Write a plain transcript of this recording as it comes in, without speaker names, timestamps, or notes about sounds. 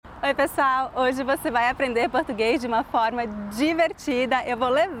Oi pessoal, hoje você vai aprender português de uma forma divertida. Eu vou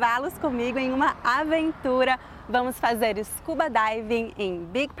levá-los comigo em uma aventura. Vamos fazer scuba diving em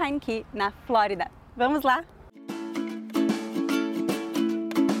Big Pine Key, na Flórida. Vamos lá?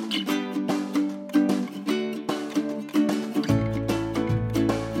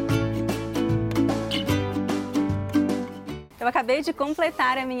 Eu acabei de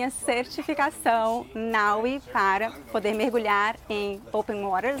completar a minha certificação NAUI para poder mergulhar em open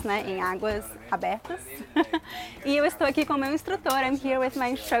waters, né, em águas abertas. E eu estou aqui com o meu instrutor. I'm here with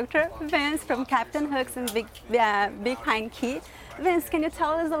my instructor, Vince, from Captain Hooks in Big Pine Key. Vince, can you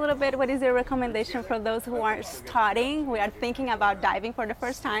tell us a little bit what is your recommendation for those who are starting, who are thinking about diving for the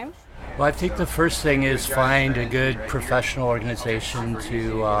first time? Well, I think the first thing is find a good professional organization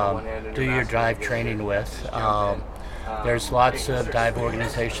to do your dive training with. There's lots of dive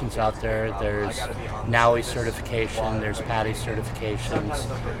organizations out there. There's NAUI certification, there's PADI certifications,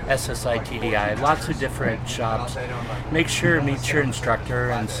 SSI, TDI, lots of different shops. Make sure to meet your instructor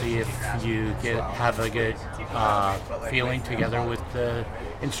and see if you have a good feeling together with the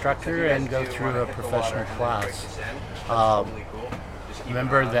instructor and go through a professional class.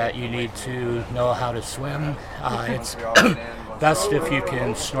 Remember that you need to know how to swim. It's best if you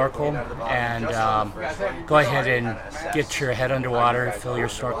can snorkel and go ahead and get your head underwater, fill your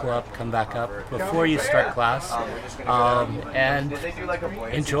snorkel up, come back up before you start class, and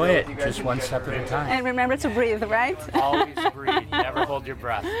enjoy it just one step at a time. And remember to breathe, right? Always breathe, never hold your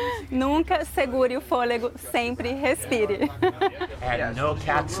breath. Nunca segure o fôlego, sempre respire. And no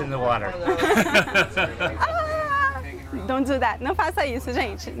cats in the water. Don't do that. Não faça isso,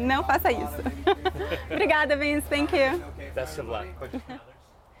 gente. Não faça isso. Obrigada, Vince. Thank you. Best of luck.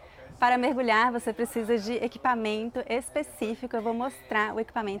 Para mergulhar, você precisa de equipamento específico. Eu vou mostrar o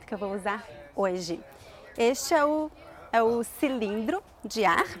equipamento que eu vou usar hoje. Este é o cilindro de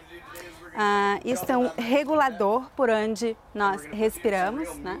ar. Isso é um regulador por onde nós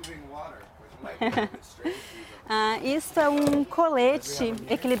respiramos, né? Isso é um colete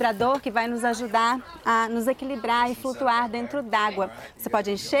equilibrador que vai nos ajudar a nos equilibrar e flutuar dentro d'água. Você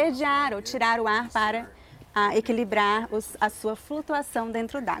pode encher de ar ou tirar o ar para equilibrar a sua flutuação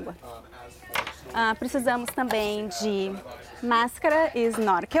dentro d'água. Precisamos também de máscara e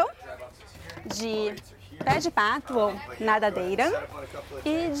snorkel, de pé de pato ou nadadeira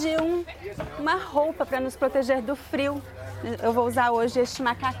e de uma roupa para nos proteger do frio. Eu vou usar hoje este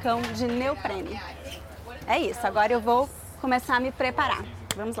macacão de neoprene. É isso, agora eu vou começar a me preparar.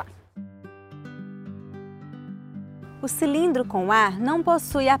 Vamos lá. O cilindro com ar não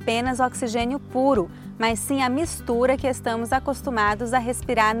possui apenas oxigênio puro, mas sim a mistura que estamos acostumados a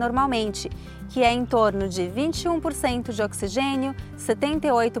respirar normalmente, que é em torno de 21% de oxigênio,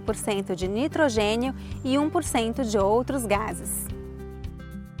 78% de nitrogênio e 1% de outros gases.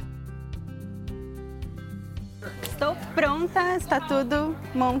 Estou pronta, está tudo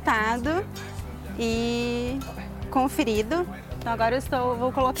montado e conferido. Então agora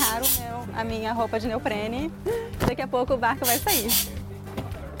vou colocar a minha roupa de neoprene. Daqui a pouco o barco vai sair.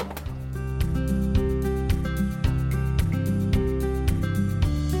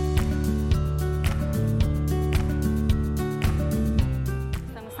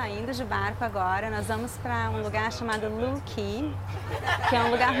 Estamos saindo de barco agora. Nós vamos para um lugar chamado Looe Key, que é um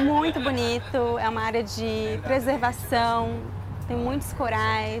lugar muito bonito. É uma área de preservação. Tem muitos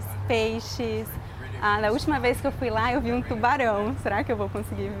corais, peixes. Na última vez que eu fui lá, eu vi um tubarão. Será que eu vou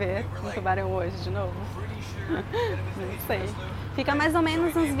conseguir ver um tubarão hoje de novo? Não sei. Fica mais ou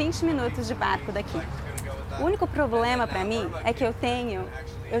menos uns 20 minutos de barco daqui. O único problema para mim é que eu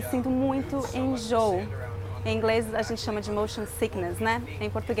sinto muito enjoo. Em inglês a gente chama de motion sickness, né? Em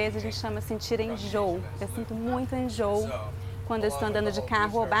português a gente chama de sentir enjoo. Eu sinto muito enjoo quando eu estou andando de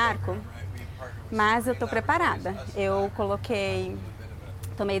carro ou barco. Mas eu estou preparada. Eu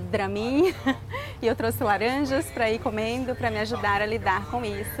tomei Dramin e eu trouxe laranjas para ir comendo, para me ajudar a lidar com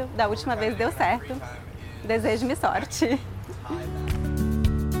isso. Da última vez deu certo. Desejo-me sorte.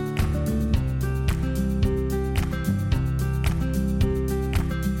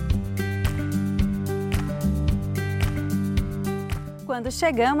 Quando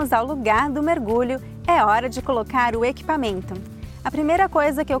chegamos ao lugar do mergulho, é hora de colocar o equipamento. A primeira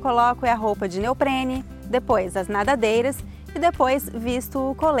coisa que eu coloco é a roupa de neoprene, depois as nadadeiras e depois visto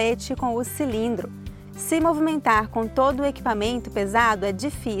o colete com o cilindro. Se movimentar com todo o equipamento pesado é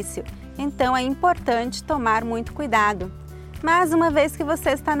difícil, então é importante tomar muito cuidado. Mas uma vez que você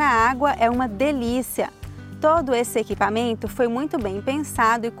está na água, é uma delícia. Todo esse equipamento foi muito bem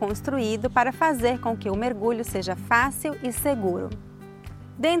pensado e construído para fazer com que o mergulho seja fácil e seguro.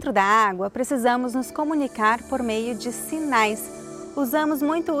 Dentro da água, precisamos nos comunicar por meio de sinais. Usamos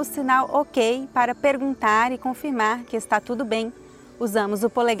muito o sinal OK para perguntar e confirmar que está tudo bem. Usamos o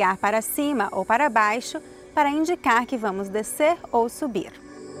polegar para cima ou para baixo para indicar que vamos descer ou subir.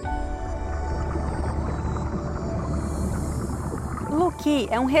 Luqui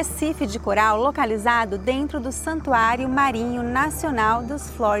é um recife de coral localizado dentro do Santuário Marinho Nacional dos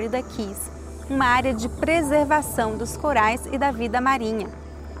Florida Keys, uma área de preservação dos corais e da vida marinha.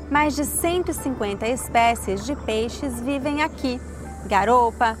 Mais de 150 espécies de peixes vivem aqui: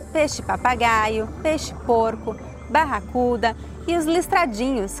 garopa, peixe-papagaio, peixe-porco, barracuda e os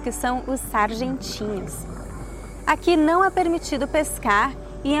listradinhos, que são os sargentinhos. Aqui não é permitido pescar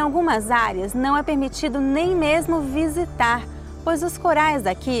e em algumas áreas não é permitido nem mesmo visitar, pois os corais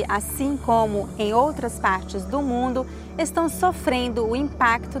daqui, assim como em outras partes do mundo, estão sofrendo o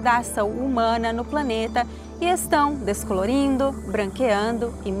impacto da ação humana no planeta e estão descolorindo,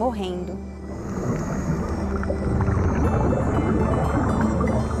 branqueando e morrendo.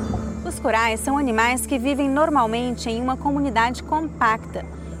 Os corais são animais que vivem normalmente em uma comunidade compacta.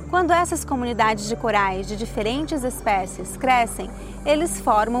 Quando essas comunidades de corais de diferentes espécies crescem, eles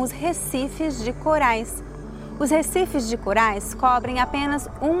formam os recifes de corais. Os recifes de corais cobrem apenas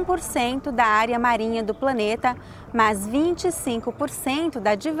 1% da área marinha do planeta, mas 25%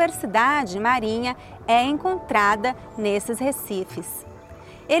 da diversidade marinha é encontrada nesses recifes.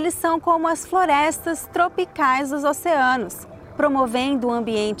 Eles são como as florestas tropicais dos oceanos, promovendo um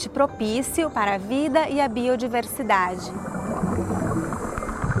ambiente propício para a vida e a biodiversidade.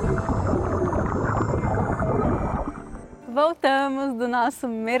 Voltamos do nosso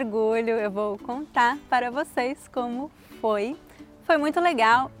mergulho. Eu vou contar para vocês como foi. Foi muito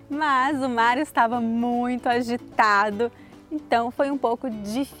legal, mas o mar estava muito agitado, então foi um pouco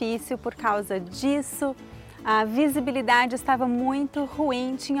difícil por causa disso. A visibilidade estava muito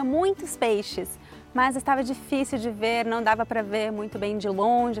ruim, tinha muitos peixes, mas estava difícil de ver, não dava para ver muito bem de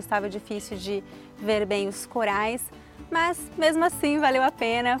longe, estava difícil de ver bem os corais, mas mesmo assim valeu a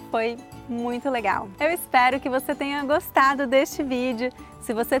pena, foi muito legal. Eu espero que você tenha gostado deste vídeo.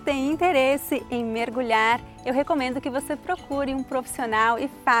 Se você tem interesse em mergulhar, eu recomendo que você procure um profissional e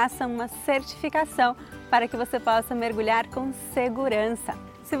faça uma certificação para que você possa mergulhar com segurança.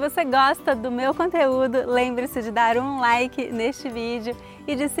 Se você gosta do meu conteúdo, lembre-se de dar um like neste vídeo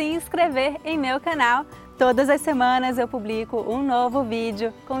e de se inscrever em meu canal. Todas as semanas eu publico um novo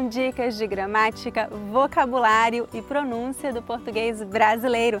vídeo com dicas de gramática, vocabulário e pronúncia do português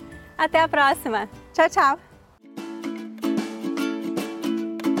brasileiro. Até a próxima! Tchau, tchau!